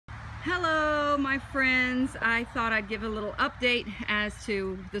Hello, my friends. I thought I'd give a little update as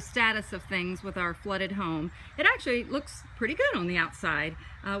to the status of things with our flooded home. It actually looks pretty good on the outside.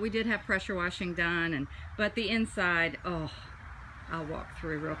 We did have pressure washing done, but the inside, oh, I'll walk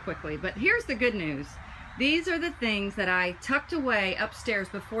through real quickly. But here's the good news. These are the things that I tucked away upstairs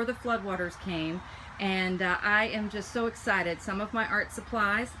before the floodwaters came, and I am just so excited. Some of my art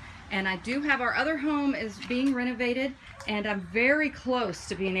supplies, and I do have our other home is being renovated, and I'm very close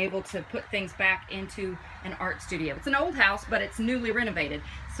to being able to put things back into an art studio. It's an old house, but it's newly renovated.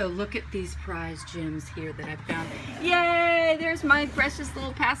 So look at these prize gems here that I've found. Yay! There's my precious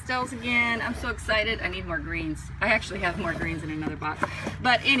little pastels again. I'm so excited. I need more greens. I actually have more greens in another box.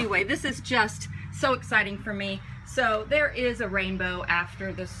 But anyway, this is just so exciting for me. So there is a rainbow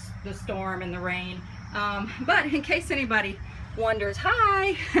after the storm and the rain. But in case anybody wonders,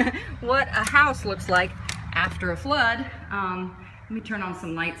 hi, what a house looks like after a flood. Let me turn on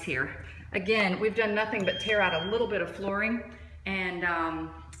some lights here. Again, we've done nothing but tear out a little bit of flooring, and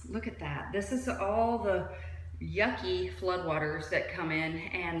look at that. This is all the yucky floodwaters that come in,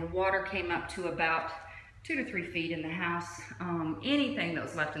 and the water came up to about 2 to 3 feet in the house. Anything that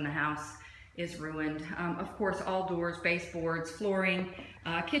was left in the house is ruined. Of course, all doors, baseboards, flooring,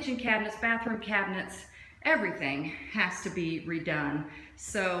 kitchen cabinets, bathroom cabinets, everything has to be redone.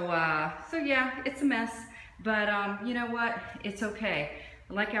 So yeah, it's a mess, but you know what? It's okay.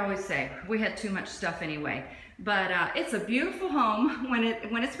 Like I always say, we had too much stuff anyway. But it's a beautiful home when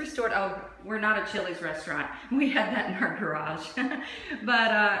it's restored. Oh, we're not a Chili's restaurant. We had that in our garage.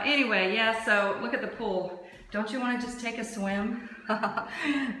 But anyway, yeah. So look at the pool. Don't you want to just take a swim?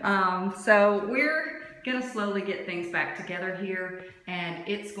 So we're gonna slowly get things back together here, and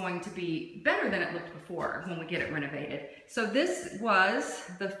it's going to be better than it looked before when we get it renovated. So this was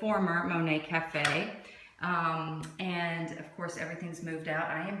the former Monet Cafe, and of course everything's moved out.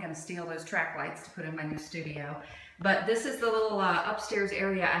 I am gonna steal those track lights to put in my new studio, but this is the little upstairs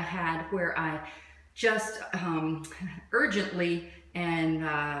area I had where I just urgently and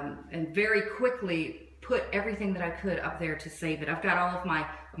very quickly put everything that I could up there to save it. I've got all of my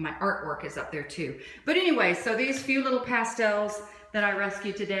artwork is up there too. But anyway, so these few little pastels that I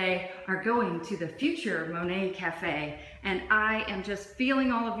rescued today are going to the future Monet Cafe, and I am just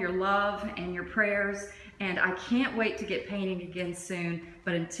feeling all of your love and your prayers, and I can't wait to get painting again soon.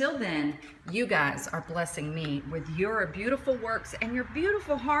 But until then, you guys are blessing me with your beautiful works and your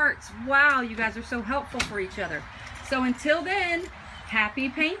beautiful hearts. Wow, you guys are so helpful for each other. So until then, happy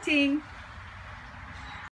painting.